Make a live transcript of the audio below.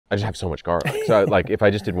I just have so much garlic. So like if I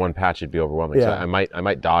just did one patch, it'd be overwhelming. Yeah. So I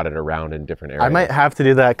might dot it around in different areas. I might have to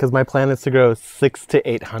do that because my plan is to grow 600 to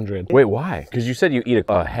 800. Wait, why? Because you said you eat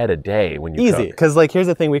a head a day when you Easy, cook. because like here's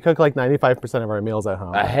the thing, we cook like 95% of our meals at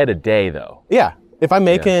home. A head a day though. Yeah, if I'm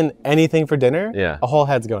making anything for dinner, Yeah. a whole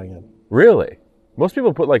head's going in. Really? Most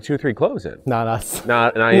people put like 2 or 3 cloves in. Not us.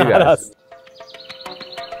 Not you Not guys. us.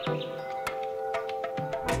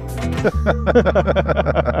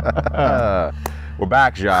 We're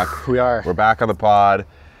back, Jacques. We are. We're back on the pod.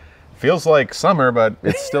 Feels like summer, but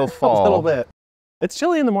it's still fall. A little bit. It's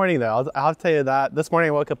chilly in the morning though. I'll have to tell you that. This morning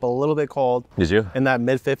I woke up a little bit cold. Did you? In that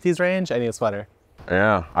mid-50s range. I need a sweater.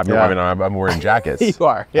 Yeah. I've been wearing jackets. You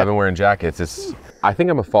are. Yeah. I've been wearing jackets. I think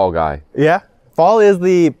I'm a fall guy. Yeah. Fall is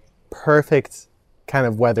the perfect kind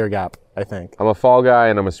of weather gap, I think. I'm a fall guy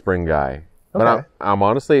and I'm a spring guy. But Okay. I'm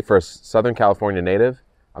honestly, for a Southern California native,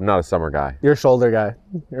 I'm not a summer guy. You're a shoulder guy.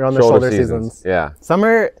 You're on the shoulder seasons. Yeah.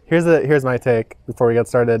 Summer, here's my take before we get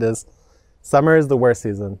started is summer is the worst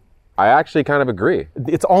season. I actually kind of agree.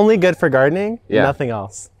 It's only good for gardening, Yeah. nothing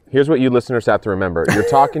else. Here's what you listeners have to remember. You're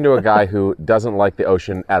talking to a guy who doesn't like the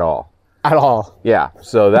ocean at all. At all. Yeah.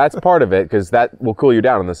 So that's part of it because that will cool you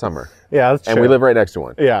down in the summer. Yeah, that's true. And we live right next to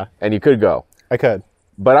one. Yeah, And you could go. I could.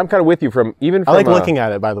 But I'm kind of with you from I like looking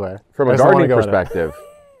at it, by the way. From I a just don't wanna gardening go in it. perspective,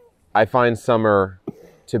 I find summer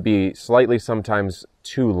to be slightly sometimes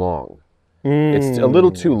too long. It's a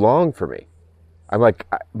little too long for me. I'm like,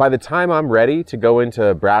 by the time I'm ready to go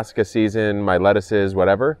into Brassica season, my lettuces,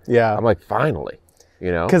 whatever, Yeah. I'm like, finally,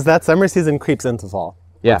 you know? Because that summer season creeps into fall.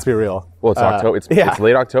 Yeah. Let's be real. Well, it's October. yeah. It's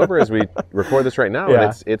late October as we record this right now, Yeah.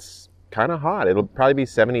 and it's kind of hot. It'll probably be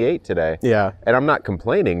 78 today. Yeah. And I'm not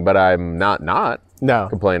complaining, but I'm not No.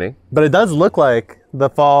 complaining. But it does look like the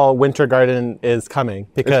fall winter garden is coming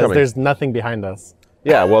because coming. there's nothing behind us.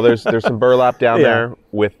 Yeah, well, there's some burlap down Yeah. there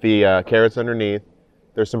with the carrots underneath.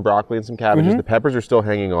 There's some broccoli and some cabbages. The peppers are still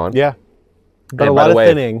hanging on. Yeah. But And a by lot the of way,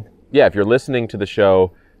 thinning. Yeah, if you're listening to the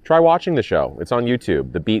show, try watching the show. It's on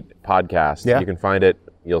YouTube, the Beet podcast. Yeah. You can find it.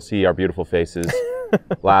 You'll see our beautiful faces,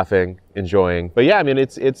 laughing, enjoying. But yeah, I mean,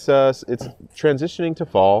 it's transitioning to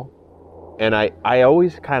fall, and I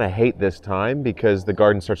always kind of hate this time because the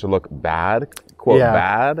garden starts to look bad, quote Yeah.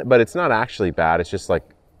 bad, but it's not actually bad. It's just like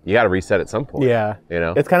you got to reset at some point. Yeah. You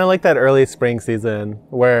know. It's kind of like that early spring season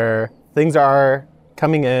where things are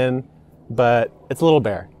coming in, but it's a little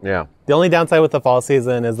bare. Yeah. The only downside with the fall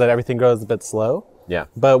season is that everything grows a bit slow. Yeah.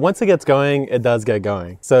 But once it gets going, it does get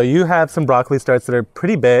going. So you have some broccoli starts that are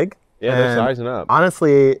pretty big. Yeah, they're and sizing up.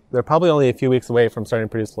 Honestly, they're probably only a few weeks away from starting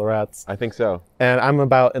to produce florets. I think so. And I'm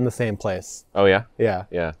about in the same place. Oh yeah. Yeah.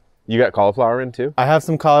 Yeah. You got cauliflower in too? I have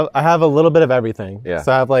I have a little bit of everything. Yeah.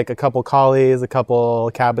 So I have like a couple collies, a couple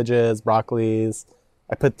cabbages, broccolis.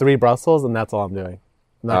 I put 3 Brussels and that's all I'm doing.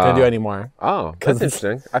 I'm not going to do any more. Oh, 'Cause that's it's-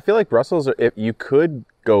 interesting. I feel like Brussels, if you could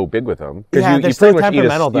go big with them. Yeah, they're you so pretty much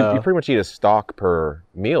temperamental, though. you pretty much eat a stalk per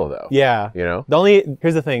meal though. Yeah. You know?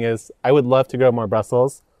 Here's the thing is I would love to grow more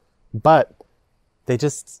Brussels, but they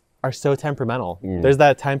just are so temperamental. There's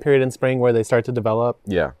that time period in spring where they start to develop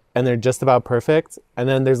Yeah. and they're just about perfect. And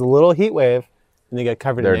then there's a little heat wave and they get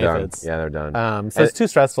covered They're in done. aphids. Yeah, they're done. So And it's too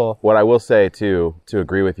stressful. what I will say too, to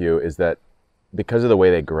agree with you, is that because of the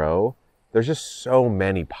way they grow, there's just so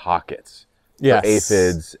many pockets Yes. for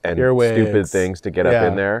aphids and Earwigs. stupid things to get up Yeah.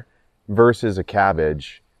 in there versus a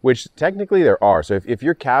cabbage, which technically there are. So if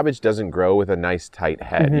your cabbage doesn't grow with a nice tight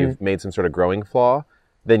head, Mm-hmm. you've made some sort of growing flaw,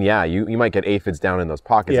 then yeah, you might get aphids down in those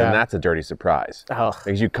pockets, Yeah. and that's a dirty surprise. Oh.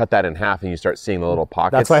 Because you cut that in half and you start seeing the little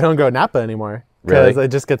pockets. That's why I don't grow Napa anymore. Because Really?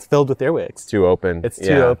 it just gets filled with earwigs. Too open. It's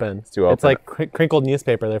too open. It's too open. It's like crinkled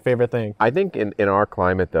newspaper, their favorite thing. I think in our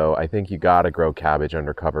climate, though, I think you got to grow cabbage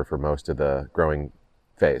under cover for most of the growing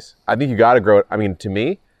phase. I think you got to grow it. I mean, to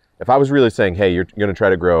me, if I was really saying, hey, you're going to try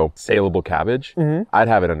to grow saleable cabbage, I'd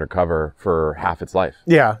have it under cover for half its life.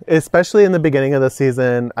 Yeah, especially in the beginning of the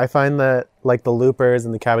season. I find that like the loopers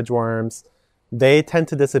and the cabbage worms, they tend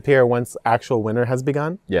to disappear once actual winter has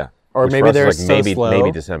begun. Yeah. Or Which maybe for us is they're like so maybe, slow.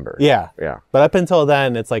 maybe December. Yeah. Yeah. But up until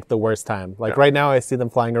then, it's like the worst time. Like right now, I see them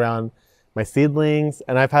flying around my seedlings,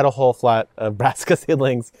 and I've had a whole flat of Brassica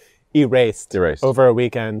seedlings erased over a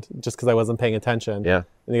weekend just because I wasn't paying attention. Yeah.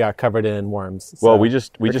 And they got covered in worms. Well, So, we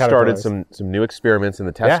just or started caterpillars. some new experiments in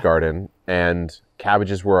the test garden, and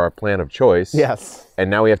cabbages were our plant of choice. Yes. And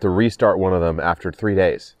now we have to restart one of them after 3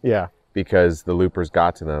 days Yeah. because the loopers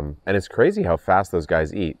got to them. And it's crazy how fast those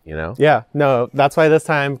guys eat, you know? Yeah. No, that's why this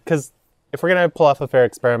time, because if we're going to pull off a fair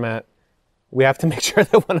experiment, we have to make sure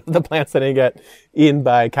that one of the plants didn't get eaten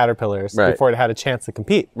by caterpillars before it had a chance to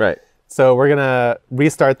compete. Right. So we're going to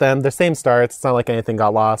restart them. They're same starts. It's not like anything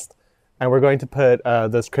got lost. And we're going to put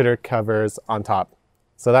those critter covers on top.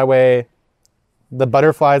 So that way the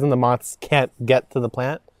butterflies and the moths can't get to the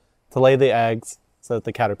plant to lay the eggs so that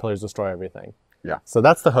the caterpillars destroy everything. Yeah. So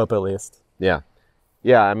that's the hope, at least. Yeah.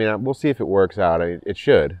 Yeah, I mean, we'll see if it works out. It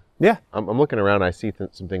should. Yeah. I'm looking around. I see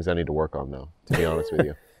some things I need to work on, though, to be honest with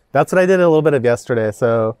you. That's what I did a little bit of yesterday.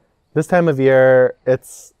 So this time of year,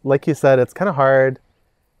 it's, like you said, it's kind of hard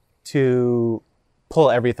to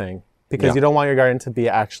pull everything because you don't want your garden to be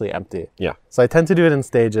actually empty. Yeah. So I tend to do it in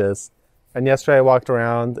stages. And yesterday I walked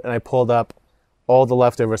around and I pulled up all the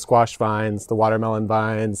leftover squash vines, the watermelon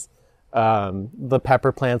vines, the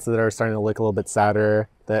pepper plants that are starting to look a little bit sadder,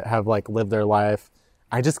 that have like lived their life.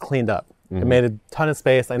 I just cleaned up. It made a ton of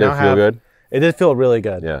space. Did it feel good? It did feel really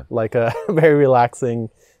good. Yeah. Like a very relaxing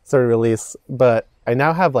sort of release. But I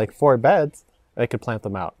now have like 4 beds and I could plant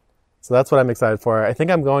them out. So that's what I'm excited for. I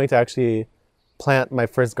think I'm going to actually plant my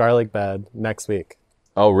first garlic bed next week.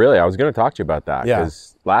 Oh, really? I was going to talk to you about that. Yeah.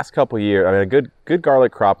 Because last couple of years, I mean, a good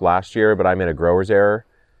garlic crop last year, but I made a grower's error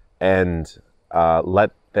and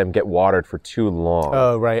let them get watered for too long.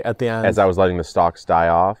 Oh, right. At the end. As I was letting the stalks die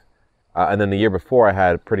off. And then the year before I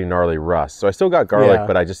had pretty gnarly rust. So I still got garlic,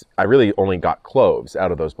 but I really only got cloves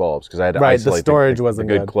out of those bulbs because I had to isolate the storage wasn't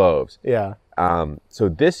good cloves. Yeah. So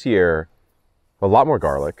this year, a lot more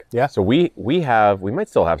garlic. Yeah. So we might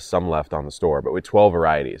still have some left on the store, but with 12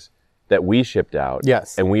 varieties that we shipped out.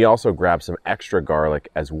 Yes. And we also grabbed some extra garlic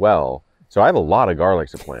as well. So I have a lot of garlic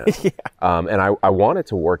to plant. And I want it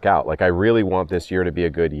to work out. Like I really want this year to be a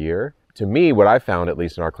good year. To me, what I found, at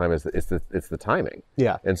least in our climate, is it's the timing.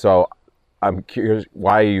 Yeah. And so I'm curious,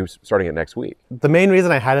 why are you starting it next week? The main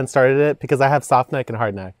reason I hadn't started it, because I have soft neck and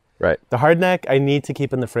hard neck. Right. The hard neck, I need to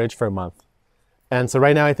keep in the fridge for a month. And so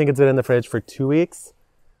right now, I think it's been in the fridge for 2 weeks.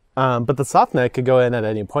 But the soft neck could go in at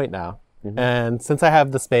any point now. And since I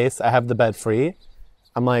have the space, I have the bed free,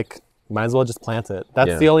 I'm like, might as well just plant it.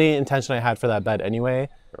 That's the only intention I had for that bed anyway.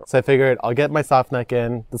 So I figured I'll get my soft neck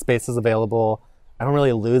in, the space is available. I don't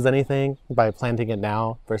really lose anything by planting it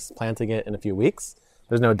now versus planting it in a few weeks.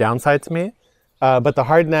 There's no downside to me. But the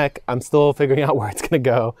hard neck, I'm still figuring out where it's going to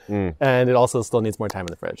go. And it also still needs more time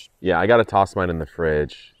in the fridge. Yeah, I got to toss mine in the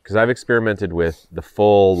fridge because I've experimented with the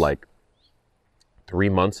full, 3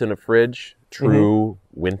 months in a fridge, true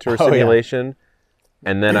winter simulation.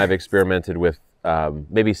 And then I've experimented with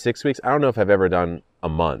maybe 6 weeks. I don't know if I've ever done a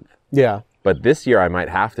month. Yeah. But this year I might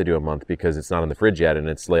have to do a month because it's not in the fridge yet and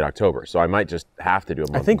it's late October. So I might just have to do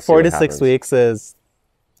a month. I think 4 to 6 weeks is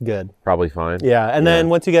good. Probably fine. Yeah. And then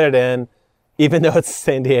once you get it in, even though it's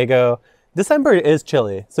San Diego, December is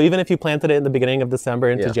chilly. So even if you planted it in the beginning of December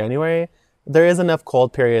into January, there is enough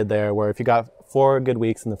cold period there where if you got 4 good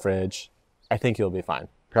weeks in the fridge, I think you'll be fine.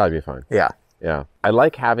 Probably be fine. Yeah. Yeah. I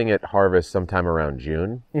like having it harvest sometime around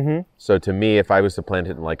June. So to me, if I was to plant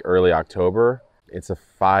it in early October, it's a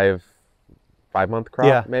 5-month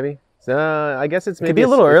crop maybe. I guess it's maybe could be a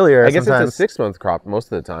little earlier. I guess sometimes. it's a 6-month crop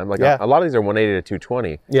most of the time. A lot of these are 180 to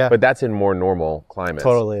 220. Yeah. But that's in more normal climates.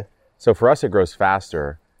 Totally. So for us, it grows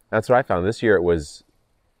faster. That's what I found. This year it was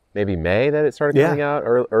maybe May that it started coming out,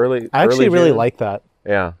 or early. I actually June. really like that.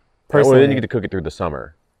 Yeah. Personally. Well, then you get to cook it through the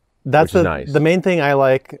summer. That's which is nice. The main thing I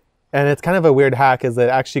like, and it's kind of a weird hack, is that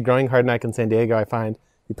actually growing hardneck in San Diego, I find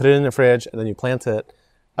you put it in the fridge and then you plant it,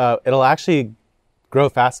 it'll actually grow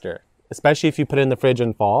faster, especially if you put it in the fridge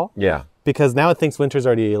in fall. Yeah. Because now it thinks winter's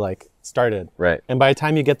already started. Right. And by the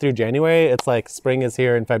time you get through January, it's like spring is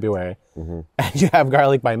here in February, and you have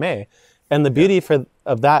garlic by May. And the beauty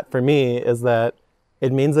of that for me is that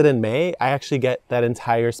it means that in May, I actually get that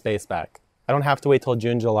entire space back. I don't have to wait till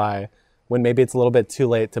June, July, when maybe it's a little bit too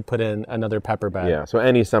late to put in another pepper bed. Yeah, so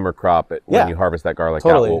any summer crop, when you harvest that garlic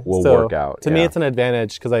out, will work out. To me, it's an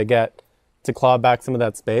advantage because I get to claw back some of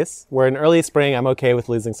that space. Where in early spring, I'm okay with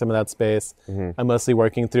losing some of that space. I'm mostly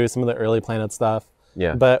working through some of the early planted stuff.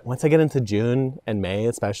 Yeah. But once I get into June and May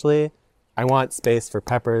especially, I want space for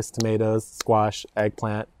peppers, tomatoes, squash,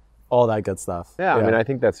 eggplant, all that good stuff. Yeah, I mean, I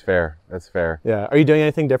think that's fair. That's fair. Yeah. Are you doing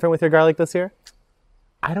anything different with your garlic this year?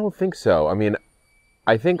 I don't think so. I mean,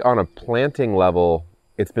 I think on a planting level,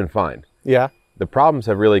 it's been fine. Yeah. The problems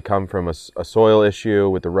have really come from a soil issue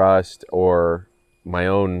with the rust or my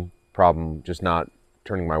own problem just not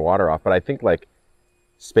turning my water off. But I think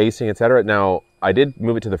spacing, et cetera. Now, I did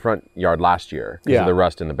move it to the front yard last year because of the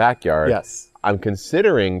rust in the backyard. Yes. I'm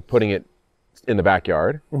considering putting it in the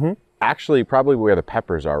backyard. Actually, probably where the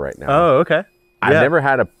peppers are right now. Oh, okay. I've never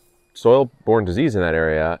had a soil-borne disease in that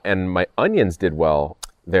area, and my onions did well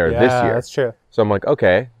there this year. Yeah, that's true. So I'm like,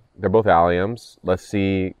 okay, they're both alliums. Let's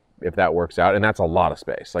see if that works out. And that's a lot of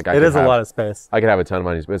space. It is a lot of space. I could have a ton of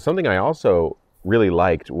onions. But something I also really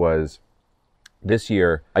liked was this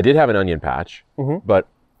year, I did have an onion patch, but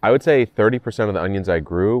I would say 30% of the onions I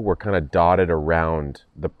grew were kind of dotted around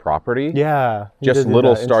the property. Yeah. Just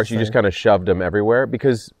little starts. You just kind of shoved them everywhere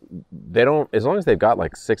because they don't, as long as they've got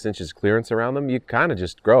like 6 inches clearance around them, you kind of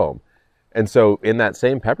just grow them. And so in that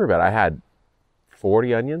same pepper bed, I had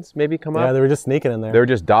 40 onions maybe come up. Yeah, they were just sneaking in there. They were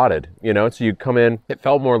just dotted, you know? So you come in, it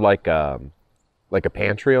felt more like a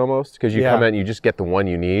pantry almost, because you come in, you just get the one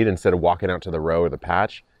you need instead of walking out to the row or the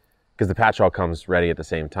patch, because the patch all comes ready at the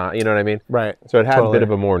same time. You know what I mean? Right. So it had a bit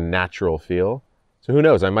of a more natural feel. So who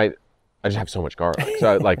knows? I just have so much garlic.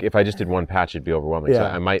 So like if I just did one patch, it'd be overwhelming. So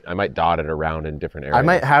I might dot it around in different areas. I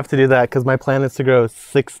might have to do that because my plan is to grow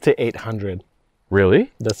 600 to 800.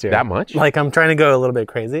 Really? This year. That much? Like I'm trying to go a little bit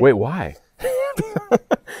crazy. Wait, why?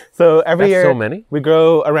 So every year so many? We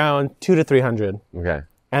grow around 200 to 300. Okay.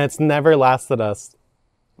 And it's never lasted us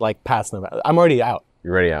like past November. I'm already out.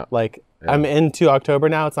 You're already out. Like I'm into October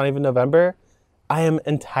now. It's not even November. I am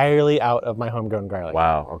entirely out of my homegrown garlic.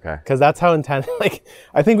 Wow. Okay. Because that's how intense. Like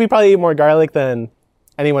I think we probably eat more garlic than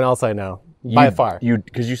anyone else I know by far.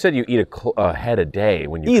 Because you said you eat a head a day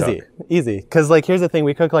when you cook. Easy. Because like here's the thing: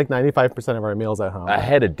 we cook like 95% of our meals at home. A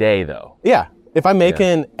head a day, though. Yeah. If I'm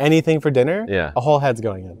making anything for dinner, a whole head's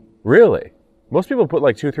going in. Really? Most people put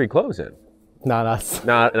like 2 or 3 cloves in. Not us.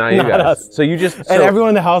 Not you guys. Us. So you just and everyone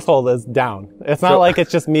in the household is down. It's not like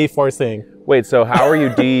it's just me forcing. Wait. So how are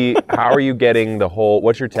you how are you getting the whole?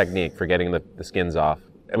 What's your technique for getting the skins off?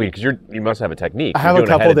 I mean, because you must have a technique. I have a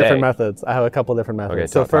couple different methods. Okay,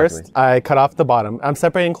 so first, I cut off the bottom. I'm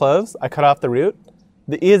separating cloves. I cut off the root.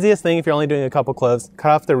 The easiest thing, if you're only doing a couple cloves,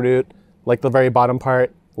 cut off the root, like the very bottom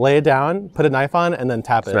part, lay it down, put a knife on, and then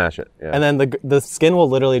tap it. Smash it. Yeah. And then the skin will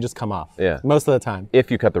literally just come off. Yeah. Most of the time. If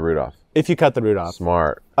you cut the root off. If you cut the root off.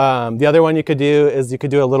 Smart. The other one you could do is you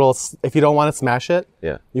could do a little, if you don't want to smash it,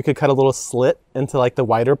 you could cut a little slit into like the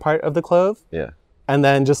wider part of the clove. Yeah. And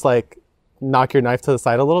then just like knock your knife to the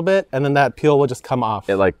side a little bit, and then that peel will just come off.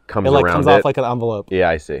 It like comes around. It comes off like an envelope. Yeah,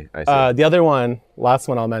 I see. The other one, last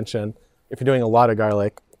one I'll mention, if you're doing a lot of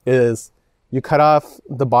garlic, is you cut off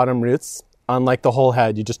the bottom roots on like the whole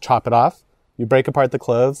head. You just chop it off. You break apart the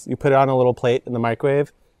cloves. You put it on a little plate in the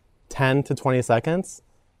microwave, 10 to 20 seconds.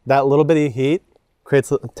 That little bit of heat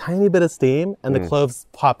creates a tiny bit of steam, and the cloves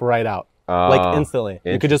pop right out, like instantly.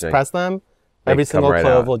 You could just press them. Every single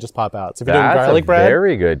clove will just pop out. So if you're doing garlic bread,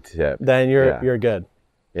 very good tip. Then you're good.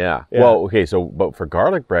 Yeah. Well, okay. So, but for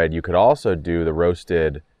garlic bread, you could also do the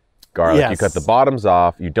roasted garlic. Yes. You cut the bottoms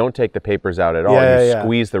off. You don't take the papers out at all. You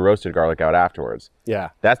squeeze the roasted garlic out afterwards. Yeah.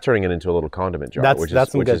 That's turning it into a little condiment jar, which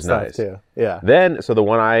is nice too. Yeah. Then, so the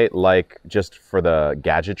one I like just for the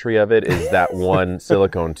gadgetry of it is that one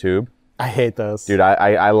silicone tube. I hate those. Dude,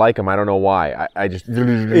 I like them. I don't know why. I just,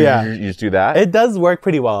 you just do that. It does work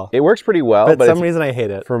pretty well. It works pretty well. But for some reason I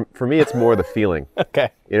hate it. For me, it's more the feeling.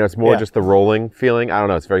 Okay. You know, it's more just the rolling feeling. I don't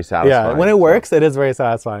know. It's very satisfying. Yeah, when it works, it is very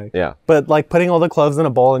satisfying. Yeah. But like putting all the cloves in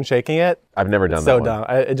a bowl and shaking it, I've never done that so one. dumb.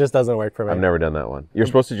 It just doesn't work for me. I've never done that one. You're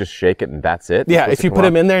supposed to just shake it and that's it? Yeah, if you put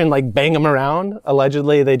them in there and like bang them around,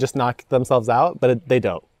 allegedly they just knock themselves out, but they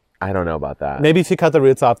don't. I don't know about that. Maybe if you cut the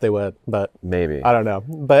roots off, they would, but maybe. I don't know.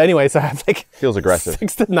 But anyway, so I have like feels aggressive.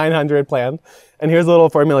 600 to 900 planned. And here's a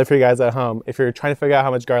little formula for you guys at home. If you're trying to figure out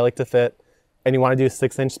how much garlic to fit and you want to do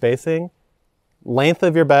 6-inch spacing, length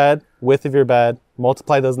of your bed, width of your bed,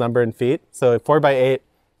 multiply those number in feet. So 4x8,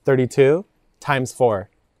 32 times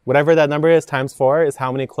 4. Whatever that number is times 4 is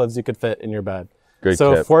how many cloves you could fit in your bed. Good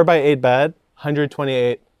so tip. 4x8 bed,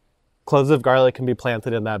 128 cloves of garlic can be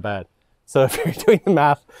planted in that bed. So if you're doing the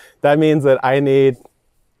math, that means that I need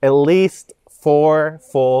at least 4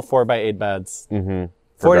 full 4x8 beds. Mm-hmm.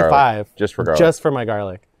 4 to 5. Just for garlic. Just for my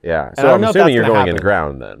garlic. Yeah. So I'm assuming you're going in the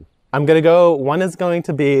ground then. I'm going to go, one is going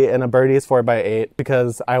to be in a Birdie's 4x8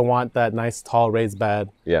 because I want that nice tall raised bed.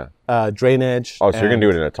 Yeah. Drainage. Oh, so you're going to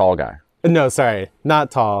do it in a tall guy. No, sorry. Not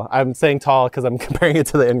tall. I'm saying tall because I'm comparing it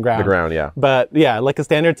to the in-ground. The ground, yeah. But yeah, like a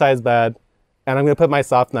standard size bed. And I'm going to put my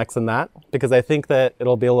soft necks in that because I think that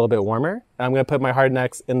it'll be a little bit warmer. And I'm going to put my hard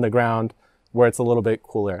necks in the ground where it's a little bit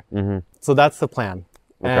cooler. Mm-hmm. So that's the plan.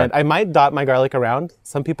 Okay. And I might dot my garlic around.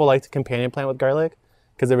 Some people like to companion plant with garlic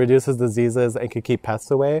because it reduces diseases and could keep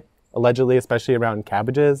pests away. Allegedly, especially around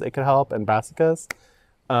cabbages, it could help, and brassicas.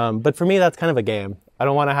 But for me, that's kind of a game. I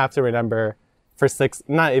don't want to have to remember for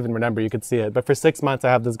not even remember, you could see it, but for 6 months,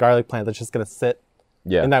 I have this garlic plant that's just going to sit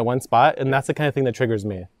in that one spot. And that's the kind of thing that triggers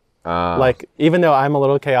me. Like, even though I'm a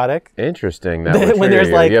little chaotic. Interesting. That when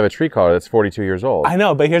there's like, you have a tree collar that's 42 years old. I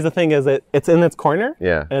know, but here's the thing is it's in its corner.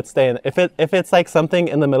 Yeah. And it's staying. If it's like something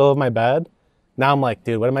in the middle of my bed, now I'm like,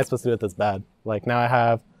 dude, what am I supposed to do with this bed? Like now I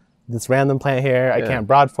have this random plant here. I can't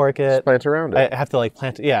broad fork it. Just plant around it. I have to like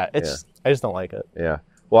plant it. Yeah. I just don't like it. Yeah.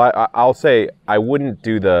 Well, I'll say I wouldn't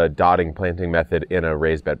do the dotting planting method in a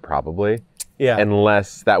raised bed probably. Yeah.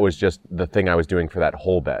 Unless that was just the thing I was doing for that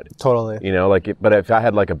whole bed. Totally. You know, like, but if I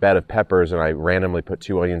had like a bed of peppers and I randomly put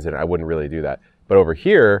 2 onions in it, I wouldn't really do that. But over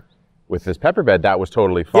here, with this pepper bed, that was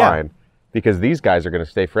totally fine because these guys are going to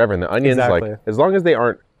stay forever. And the onions, like, as long as they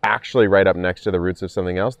aren't actually right up next to the roots of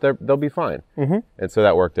something else, they'll be fine. And so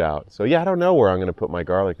that worked out. So yeah, I don't know where I'm going to put my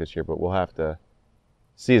garlic this year, but we'll have to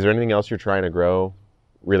see. Is there anything else you're trying to grow,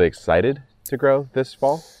 really excited to grow this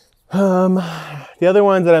fall? The other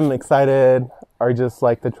ones that I'm excited are just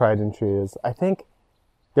like the tried and trues. I think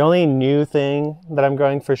the only new thing that I'm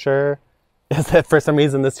growing for sure is that for some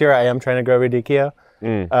reason this year I am trying to grow radicchio.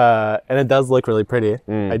 And it does look really pretty.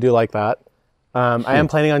 I do like that. I am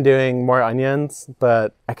planning on doing more onions,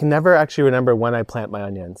 but I can never actually remember when I plant my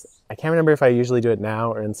onions. I can't remember if I usually do it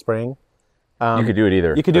now or in spring. You could do it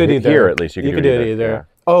either. You could do it either. Here, at least, you could do it either. Yeah.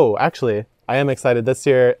 Oh, actually, I am excited this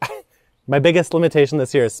year. My biggest limitation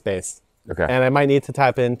this year is space. Okay. And I might need to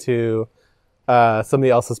tap into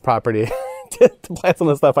somebody else's property to plant some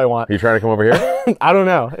of the stuff I want. Are you trying to come over here? I don't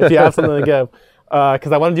know if you have something to give.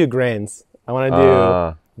 Because I want to do grains. I want to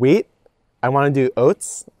do wheat. I want to do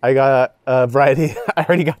oats. I got a variety. I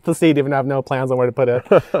already got the seed, even though I have no plans on where to put it,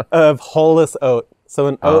 of wholeless oat. So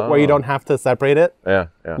an oat where you don't have to separate it. Yeah.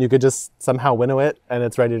 You could just somehow winnow it and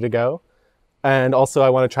it's ready to go. And also I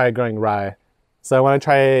want to try growing rye. So I want to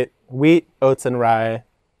try wheat, oats, and rye.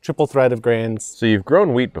 Triple thread of grains. So you've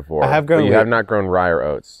grown wheat before. I have grown but you wheat. have not grown rye or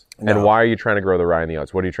oats. No. And why are you trying to grow the rye and the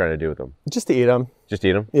oats? What are you trying to do with them? Just to eat them. Just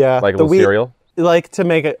eat them? Yeah. Like a little cereal? Like to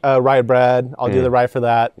make a rye bread. I'll do the rye for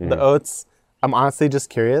that. The oats, I'm honestly just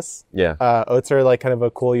curious. Yeah. Oats are like kind of a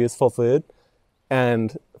cool, useful food.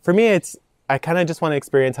 And for me, I kind of just want to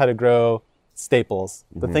experience how to grow staples.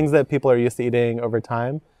 The things that people are used to eating over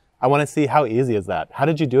time. I want to see how easy is that? How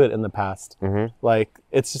did you do it in the past? Like,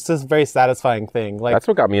 it's just this very satisfying thing. Like, that's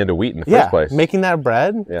what got me into wheat in the first place. Making that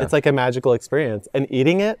bread, it's like a magical experience. And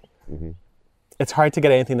eating it, it's hard to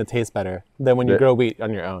get anything to taste better than when you grow wheat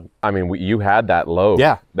on your own. I mean, you had that loaf,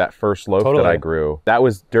 that first loaf that I grew. That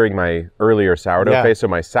was during my earlier sourdough phase, so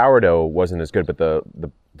my sourdough wasn't as good, but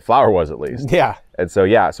the flour was at least. Yeah. And so,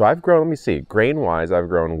 so I've grown, let me see, grain-wise, I've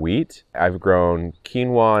grown wheat, I've grown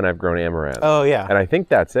quinoa, and I've grown amaranth. Oh, yeah. And I think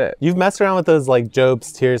that's it. You've messed around with those, like,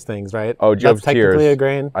 Job's Tears things, right? Oh, Job's Tears. That's technically a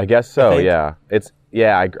grain? I guess so, yeah.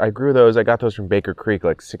 I grew those. I got those from Baker Creek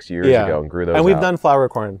like 6 years ago and grew those And we've out. done flour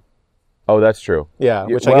corn. Oh, that's true. Yeah,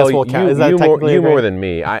 which I guess will count. Is that technically you more than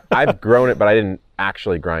me. I've grown it, but I didn't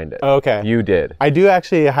actually grind it. Okay. You did. I do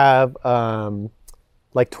actually have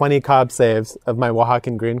like 20 cob saves of my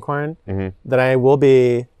Oaxacan green corn that I will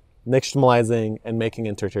be nixtamalizing and making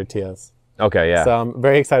into tortillas. Okay, yeah. So I'm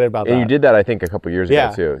very excited about that. And you did that, I think, a couple years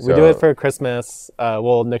ago, too. So we do it for Christmas.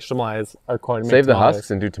 We'll nixtamalize our corn. Save the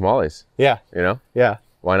husks and do tamales. Yeah. You know? Yeah.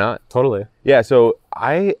 Why not? Totally. Yeah, so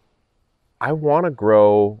I want to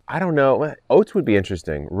grow, I don't know, oats would be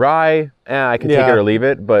interesting. Rye, I could take it or leave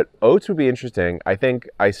it, but oats would be interesting.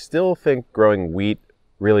 I still think growing wheat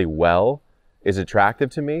really well is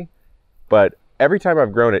attractive to me, but every time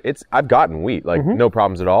I've grown it, I've gotten wheat, like no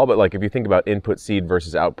problems at all. But like if you think about input seed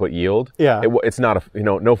versus output yield, it's not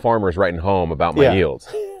no farmer's writing home about my yields.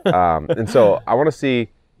 And so I want to see.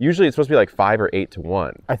 Usually it's supposed to be like 5 or 8 to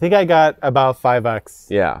 1. I think I got about 5x.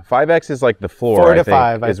 Yeah, 5x is like the floor. 4 to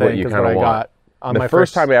 5 is what you kind of want. The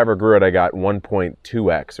first time I ever grew it, I got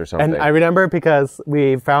 1.2x or something. And I remember because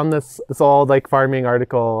we found this old like farming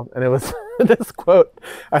article, and it was this quote.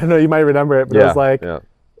 I don't know, you might remember it, but it was like,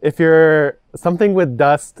 if you're something with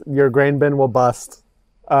dust, your grain bin will bust.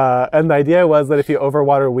 And the idea was that if you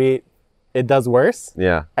overwater wheat, it does worse.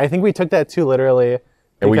 Yeah. I think we took that too literally.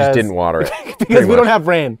 And we just didn't water it. Because we don't have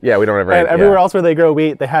rain. Yeah, we don't have rain. And everywhere else where they grow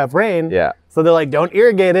wheat, they have rain. Yeah. So they're like, don't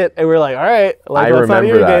irrigate it. And we're like, all right, let's not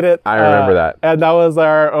irrigate it. I remember that. And that was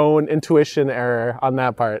our own intuition error on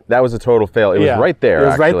that part. That was a total fail. It was right there, It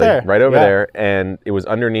was right there. Right over there. And it was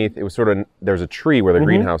underneath. It was sort of, there was a tree where the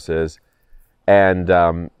greenhouse is. And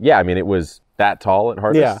I mean, it was that tall at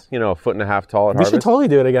harvest. You know, 1.5 feet tall at harvest. We should totally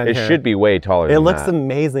do it again It should be way taller than that. It looks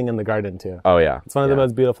amazing in the garden, too. Oh, yeah. It's one of the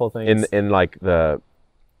most beautiful things. In like the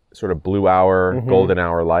sort of blue hour, golden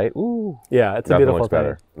hour light. Ooh. Yeah, it's a beautiful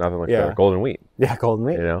thing. Nothing looks better. Golden wheat. Yeah, golden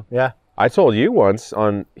wheat. You know? Yeah. I told you once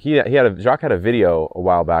on, Jacques had a video a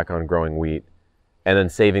while back on growing wheat and then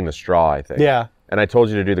saving the straw, I think. Yeah. And I told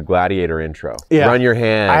you to do the gladiator intro. Yeah. Run your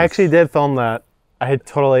hands. I actually did film that. I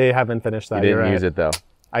totally haven't finished that. You didn't use it though.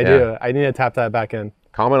 I do. I need to tap that back in.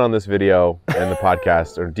 Comment on this video and the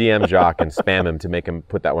podcast, or DM Jacques and spam him to make him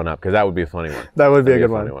put that one up, because that would be a funny one. That would be a good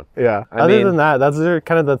one. Yeah. Other than that, those are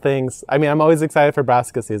kind of the things. I mean, I'm always excited for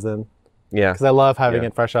Brassica season. Yeah. Because I love having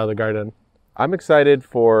it fresh out of the garden. I'm excited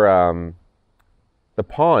for the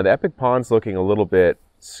pond. Epic Pond's looking a little bit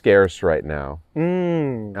scarce right now.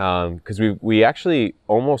 Because we actually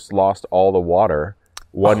almost lost all the water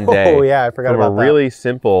one day. Oh yeah, I forgot about that. From a really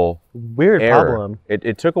simple weird error. problem.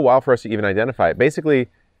 It took a while for us to even identify it. Basically,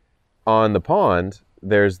 on the pond,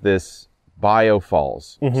 there's this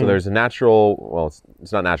biofalls. So there's a natural, well,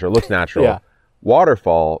 it's not natural, it looks natural,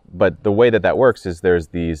 waterfall, but the way that works is there's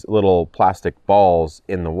these little plastic balls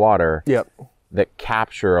in the water that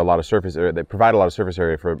capture a lot of surface area, that provide a lot of surface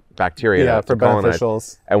area for bacteria to colonize.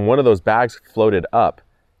 Beneficials. And one of those bags floated up,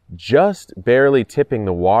 just barely tipping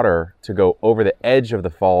the water to go over the edge of the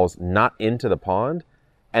falls, not into the pond,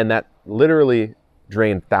 and that literally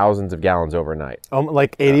drained thousands of gallons overnight.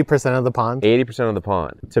 Like 80% of the pond? 80% of the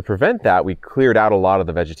pond. To prevent that, we cleared out a lot of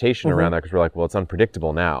the vegetation around that because we're like, well, it's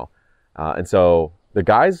unpredictable now. And so the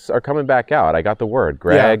guys are coming back out. I got the word.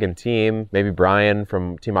 Greg and team, maybe Brian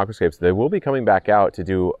from Team Aquascapes, they will be coming back out to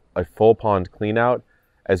do a full pond clean out,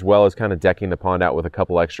 as well as kind of decking the pond out with a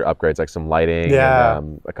couple extra upgrades, like some lighting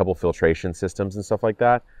and a couple filtration systems and stuff like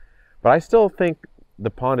that. But I still think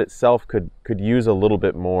the pond itself could use a little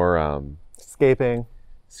bit more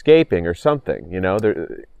scaping or something, you know.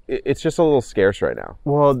 It's just a little scarce right now.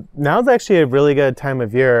 Well, now's actually a really good time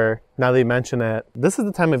of year, now that you mention it. This is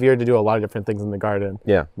the time of year to do a lot of different things in the garden,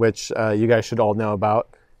 which you guys should all know about.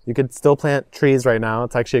 You could still plant trees right now.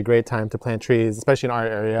 It's actually a great time to plant trees, especially in our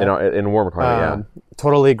area. In a warmer climate,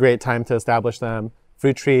 Totally great time to establish them.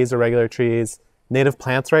 Fruit trees or regular trees. Native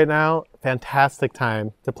plants right now, fantastic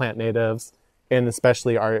time to plant natives, in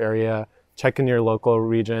especially our area. Check in your local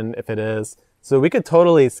region if it is. So we could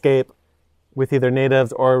totally escape with either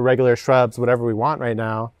natives or regular shrubs, whatever we want right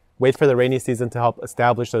now. Wait for the rainy season to help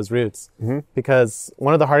establish those roots. Because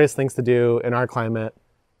one of the hardest things to do in our climate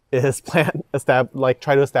is try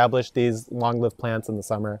to establish these long-lived plants in the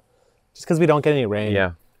summer. Just because we don't get any rain.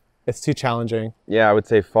 Yeah. It's too challenging. Yeah, I would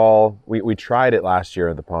say fall. We tried it last year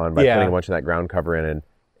at the pond by putting a bunch of that ground cover in, and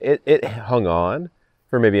it hung on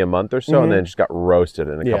for maybe a month or so, and then it just got roasted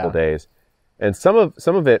in a couple days. And some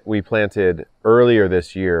of it we planted earlier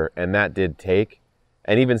this year, and that did take.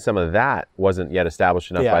 And even some of that wasn't yet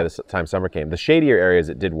established enough by the time summer came. The shadier areas,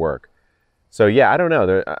 it did work. So yeah, I don't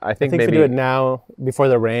know. I think maybe if we do it now, before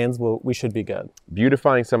the rains, we should be good.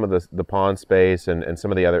 Beautifying some of the pond space and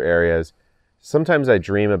some of the other areas. Sometimes I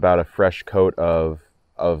dream about a fresh coat of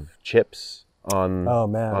chips on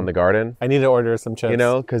the garden. I need to order some chips. You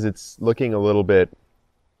know, because it's looking a little bit,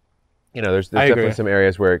 you know, there's definitely some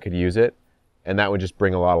areas where it could use it. And that would just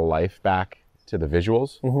bring a lot of life back to the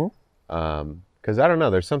visuals. Because I don't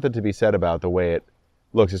know, there's something to be said about the way it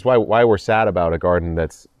looks. It's why we're sad about a garden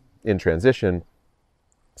that's in transition.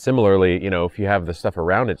 Similarly, you know, if you have the stuff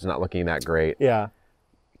around it, it's not looking that great. Yeah.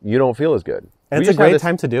 You don't feel as good. And it's a great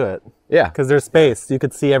time to do it. Yeah. Because there's space. You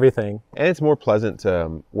could see everything. And it's more pleasant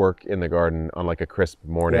to work in the garden on like a crisp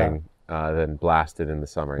morning than blasted in the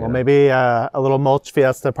summer. Well, maybe a little mulch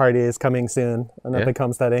fiesta party is coming soon on Epic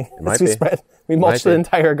Homesteading. We mulch the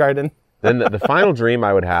entire garden. Then the final dream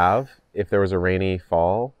I would have, if there was a rainy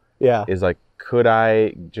fall, is like, could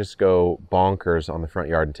I just go bonkers on the front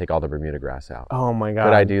yard and take all the Bermuda grass out? Oh my God.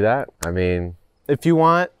 Could I do that? I mean, if you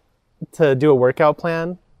want to do a workout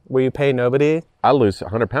plan where you pay nobody, I'll lose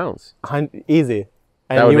 100 pounds. Easy.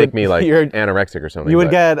 And that would make me like anorexic or something. You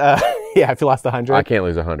would get, if you lost 100. I can't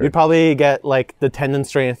lose 100. You'd probably get like the tendon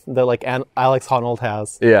strength that like Alex Honnold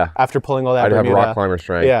has. Yeah. After pulling all that I'd Bermuda. have rock climber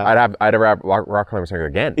strength. Yeah. I'd have rock climber strength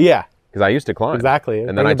again. Yeah. Because I used to climb. Exactly.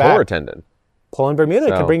 And then I tore a tendon. Pulling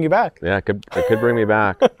Bermuda could bring you back. Yeah, it could bring me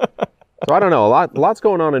back. So I don't know. Lots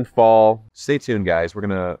going on in fall. Stay tuned, guys. We're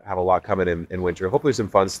gonna have a lot coming in winter. Hopefully some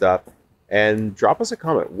fun stuff. And drop us a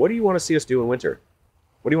comment. What do you want to see us do in winter?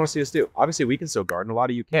 What do you want to see us do? Obviously, we can still garden. A lot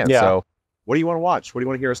of you can. Yeah. So what do you want to watch? What do you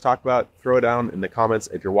want to hear us talk about? Throw it down in the comments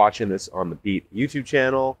if you're watching this on the Beet YouTube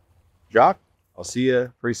channel. Jacques, I'll see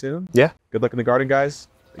you pretty soon. Yeah. Good luck in the garden, guys.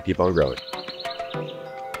 And keep on growing.